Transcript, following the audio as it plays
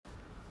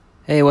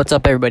Hey, what's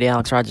up, everybody?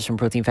 Alex Rogers from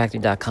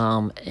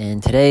ProteinFactory.com,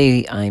 and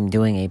today I'm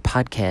doing a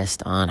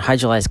podcast on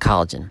hydrolyzed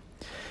collagen.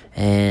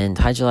 And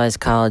hydrolyzed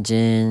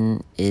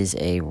collagen is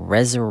a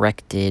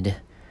resurrected,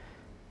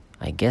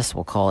 I guess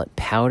we'll call it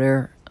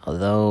powder,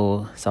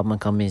 although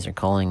companies are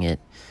calling it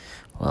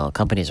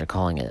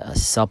a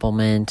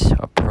supplement,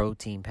 a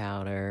protein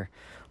powder,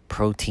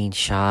 protein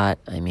shot.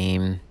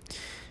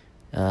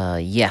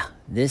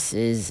 This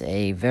is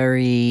a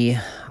very,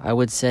 I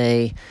would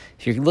say,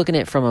 if you're looking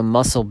at it from a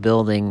muscle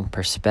building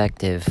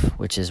perspective,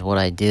 which is what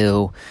I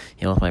do,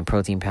 with my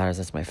protein powders,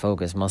 that's my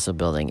focus, muscle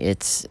building,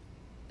 it's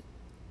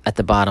at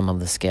the bottom of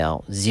the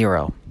scale,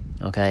 0,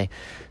 okay?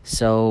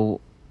 So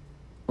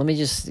let me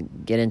just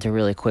get into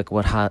really quick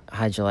what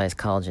hydrolyzed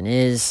collagen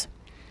is,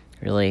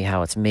 really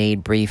how it's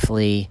made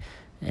briefly,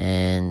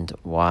 and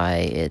why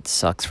it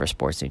sucks for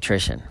sports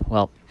nutrition.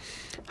 Well,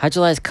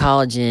 hydrolyzed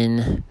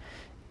collagen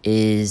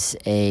is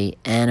a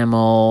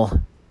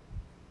animal,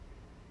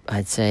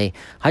 I'd say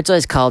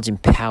hydrolyzed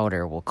collagen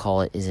powder, we'll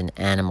call it, is an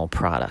animal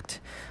product.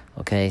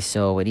 Okay,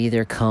 so it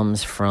either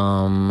comes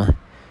from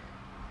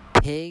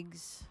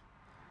pigs,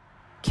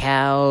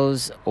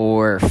 cows,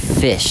 or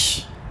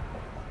fish.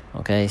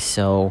 Okay,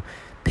 so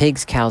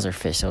pigs, cows, or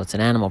fish. So it's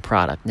an animal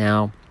product.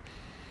 Now,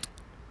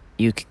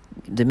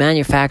 the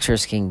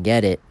manufacturers can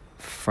get it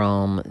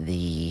from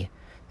the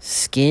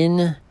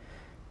skin,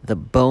 the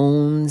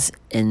bones,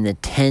 and the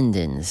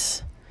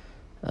tendons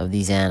of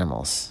these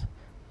animals.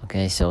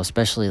 Okay, so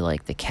especially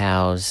like the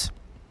cows,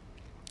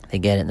 they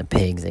get it, and the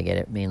pigs, they get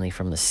it mainly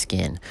from the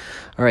skin.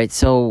 All right,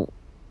 so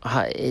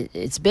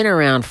it's been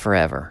around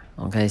forever.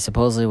 Okay,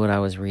 supposedly what I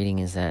was reading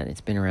is that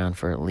it's been around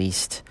for at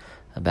least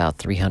about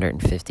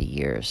 350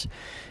 years.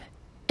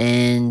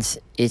 And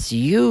it's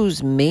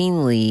used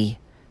mainly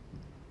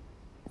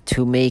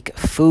to make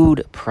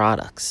food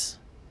products.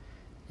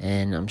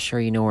 And I'm sure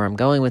you know where I'm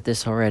going with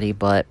this already,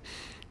 but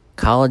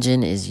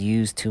collagen is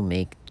used to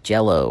make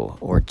Jell-O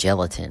or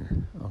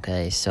gelatin.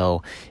 Okay,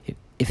 so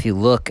if you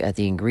look at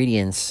the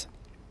ingredients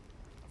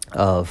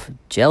of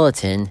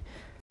gelatin,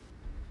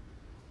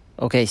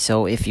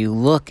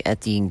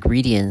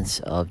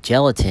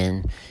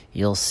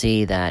 you'll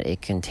see that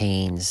it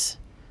contains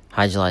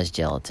hydrolyzed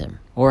gelatin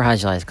or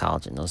hydrolyzed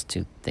collagen. Those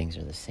two things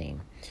are the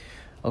same.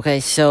 Okay,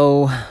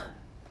 so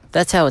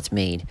that's how it's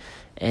made,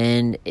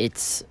 and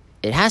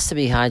it has to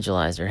be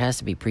hydrolyzed, or it has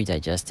to be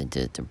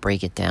pre-digested to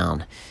break it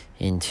down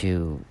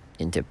into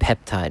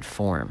peptide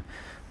form.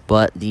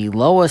 But the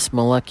lowest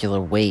molecular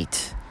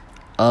weight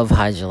of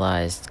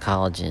hydrolyzed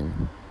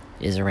collagen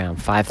is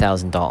around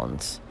 5,000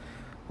 Daltons,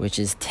 which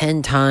is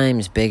 10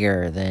 times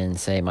bigger than,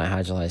 say, my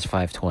hydrolyzed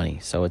 520.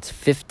 So it's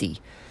 50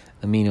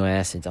 amino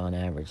acids on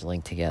average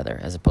linked together,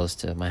 as opposed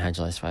to my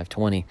hydrolyzed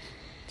 520,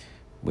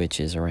 which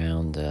is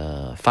around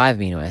 5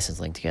 amino acids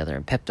linked together,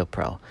 and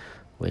PeptoPro,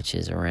 which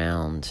is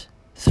around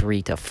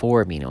 3 to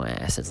 4 amino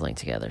acids linked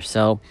together.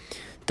 So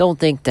don't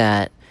think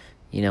that,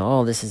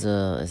 this is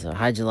a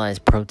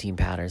hydrolyzed protein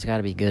powder. It's got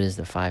to be good as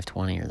the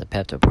 520 or the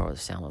PeptoPro or the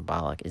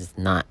Salmabolic. It's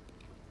not.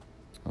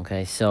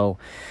 Okay, so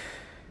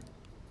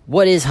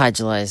what is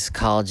hydrolyzed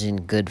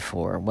collagen good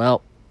for?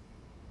 Well,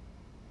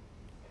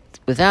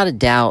 without a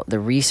doubt, the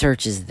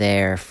research is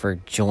there for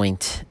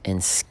joint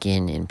and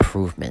skin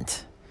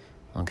improvement.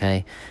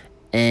 Okay,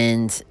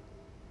 and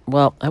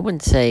well, I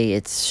wouldn't say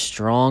it's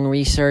strong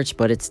research,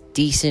 but it's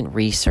decent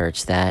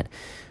research that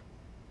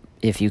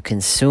if you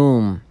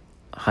consume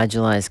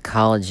hydrolyzed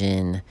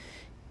collagen,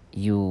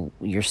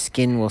 your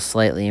skin will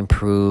slightly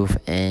improve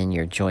and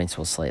your joints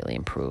will slightly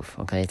improve.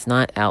 Okay, it's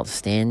not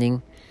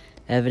outstanding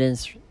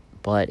evidence,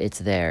 but it's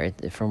there.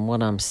 From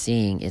what I'm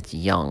seeing, it's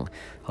young.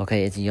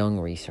 Okay, it's young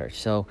research.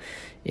 So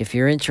if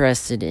you're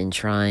interested in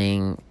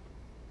trying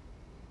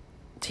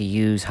to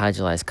use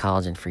hydrolyzed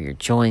collagen for your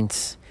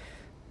joints,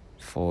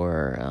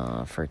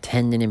 for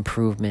tendon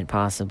improvement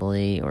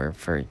possibly, or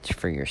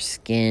for your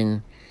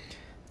skin,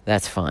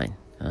 that's fine.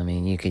 I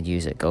mean, you could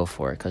use it, go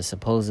for it, because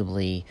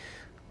supposedly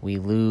we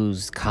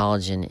lose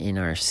collagen in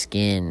our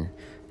skin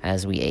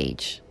as we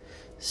age.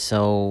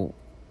 So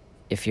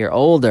if you're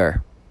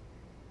older,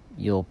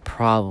 you'll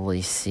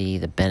probably see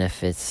the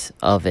benefits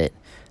of it,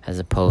 as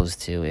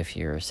opposed to if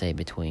you're, say,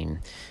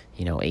 between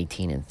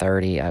 18 and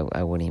 30,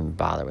 I wouldn't even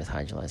bother with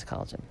hydrolyzed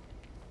collagen.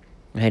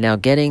 Okay, now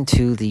getting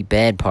to the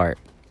bad part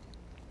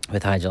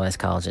with hydrolyzed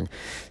collagen.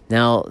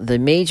 Now, the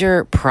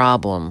major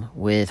problem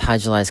with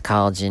hydrolyzed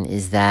collagen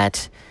is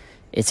that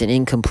it's an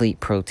incomplete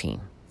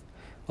protein.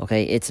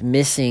 Okay, it's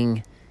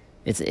missing,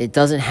 it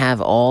doesn't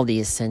have all the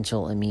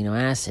essential amino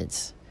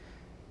acids.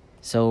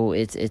 So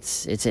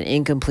it's an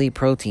incomplete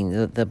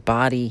protein. The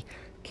body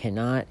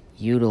cannot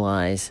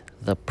utilize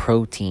the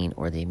protein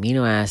or the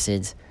amino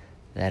acids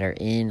that are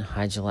in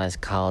hydrolyzed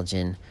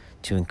collagen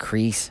to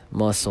increase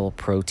muscle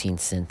protein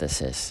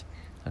synthesis.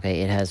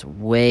 Okay, it has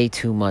way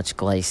too much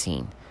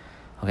glycine.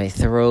 Okay,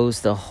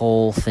 throws the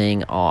whole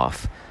thing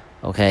off.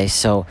 Okay,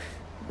 so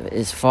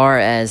as far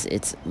as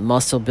its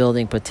muscle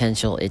building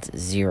potential, it's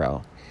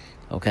 0.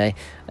 Okay,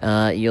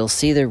 you'll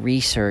see the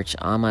research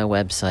on my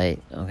website.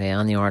 Okay,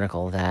 on the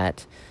article,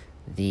 that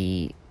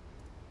the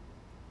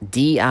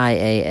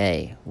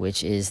DIAA,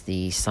 which is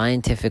the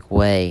scientific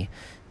way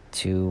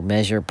to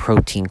measure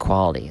protein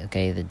quality.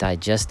 Okay, the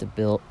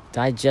digestible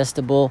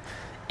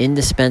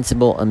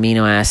indispensable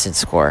amino acid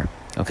score.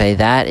 Okay,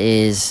 that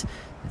is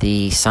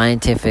the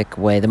scientific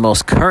way, the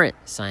most current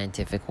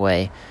scientific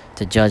way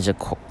to judge the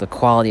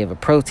quality of a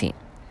protein.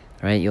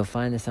 Right, you'll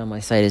find this on my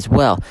site as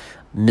well.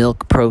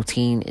 Milk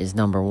protein is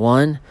number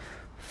 1,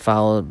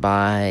 followed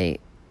by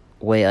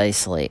whey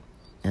isolate,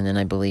 and then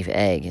I believe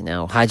egg.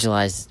 Now,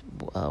 hydrolyzed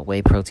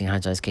whey protein,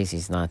 hydrolyzed casein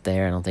is not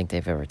there. I don't think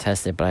they've ever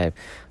tested, but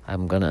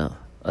I'm gonna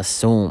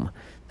assume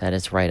that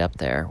it's right up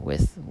there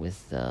with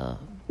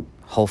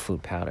whole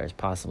food powders,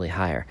 possibly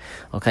higher.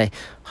 Okay,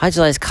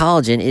 hydrolyzed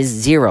collagen is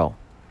 0.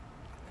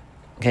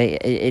 Okay,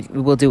 it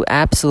will do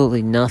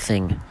absolutely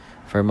nothing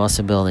for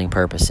muscle building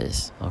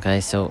purposes.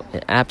 Okay, so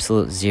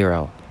absolute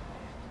 0.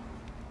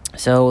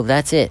 So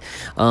that's it.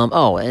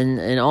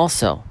 And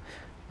also,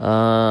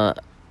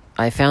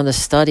 I found a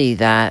study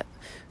that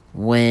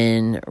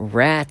when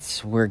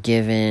rats were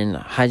given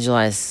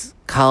hydrolyzed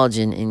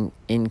collagen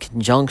in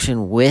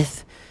conjunction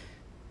with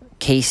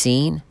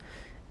casein,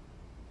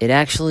 it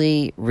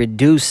actually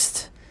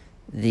reduced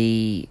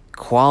the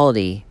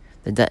quality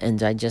and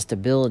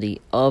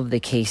digestibility of the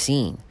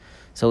casein.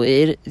 So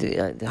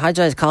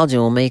hydrolyzed collagen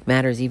will make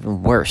matters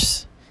even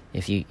worse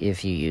if you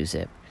use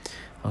it.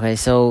 Okay,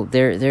 so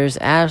there's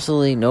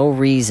absolutely no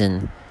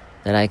reason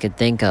that I could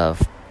think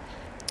of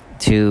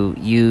to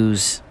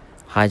use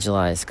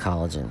hydrolyzed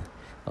collagen.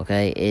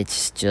 Okay,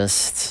 it's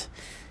just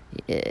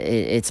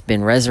it's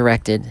been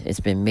resurrected. It's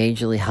been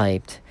majorly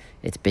hyped.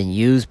 It's been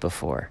used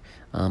before.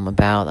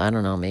 About, I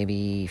don't know,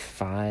 maybe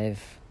less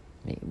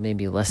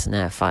than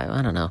that, 5.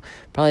 I don't know,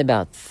 probably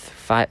about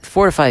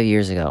 4 to 5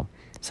 years ago.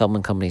 A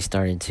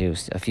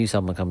few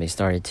supplement companies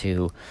started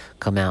to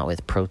come out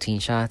with protein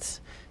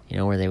shots,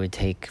 where they would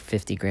take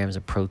 50 grams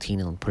of protein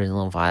and put it in a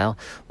little vial.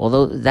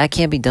 Well, that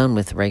can't be done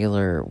with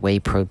regular whey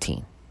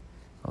protein.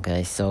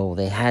 Okay, so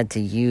they had to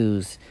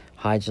use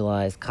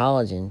hydrolyzed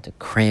collagen to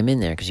cram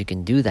in there because you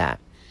can do that.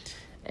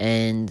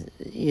 And,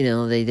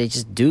 they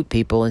just dupe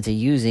people into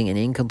using an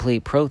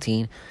incomplete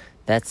protein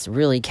that's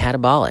really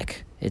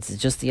catabolic. It's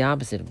just the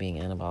opposite of being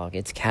anabolic.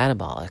 It's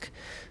catabolic,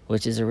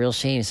 which is a real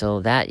shame. So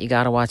that you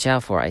got to watch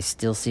out for. I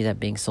still see that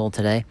being sold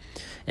today.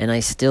 And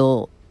I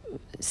still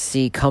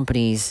see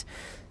companies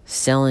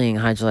selling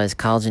hydrolyzed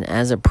collagen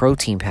as a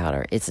protein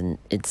powder.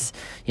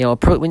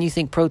 When you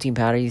think protein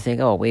powder, you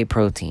think, whey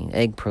protein,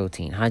 egg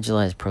protein,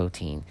 hydrolyzed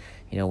protein,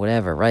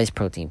 whatever, rice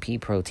protein, pea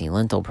protein,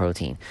 lentil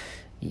protein.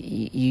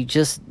 You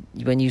just,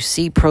 when you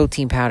see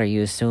protein powder,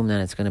 you assume that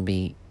it's going to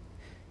be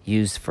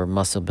used for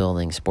muscle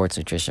building, sports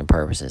nutrition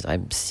purposes.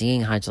 I'm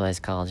seeing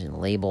hydrolyzed collagen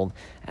labeled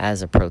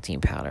as a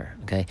protein powder.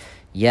 Okay,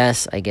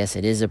 yes, I guess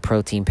it is a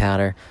protein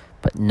powder,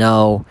 but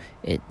no,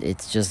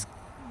 it's just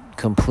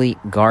complete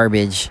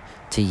garbage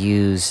to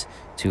use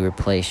to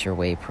replace your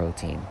whey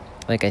protein.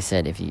 Like I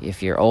said,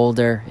 if you're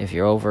older, if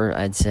you're over,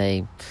 I'd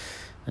say,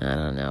 I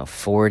don't know,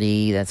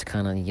 40, that's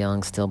kind of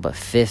young still, but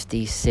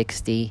 50,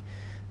 60,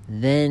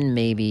 then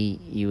maybe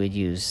you would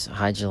use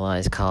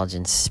hydrolyzed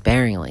collagen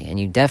sparingly, and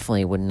you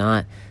definitely would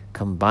not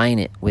combine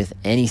it with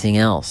anything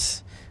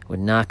else. Would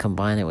not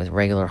combine it with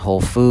regular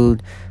whole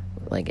food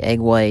like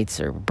egg whites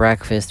or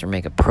breakfast, or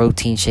make a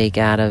protein shake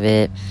out of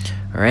it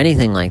or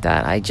anything like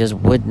that. I just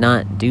would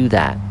not do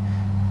that.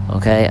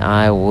 Okay,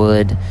 I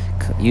would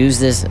use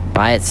this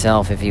by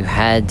itself if you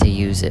had to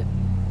use it.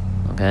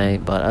 Okay,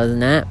 but other than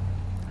that,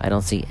 I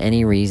don't see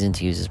any reason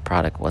to use this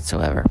product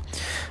whatsoever.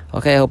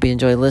 Okay, I hope you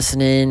enjoyed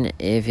listening.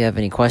 If you have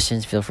any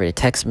questions, feel free to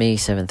text me,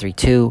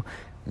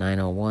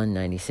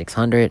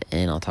 732-901-9600,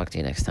 and I'll talk to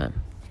you next time.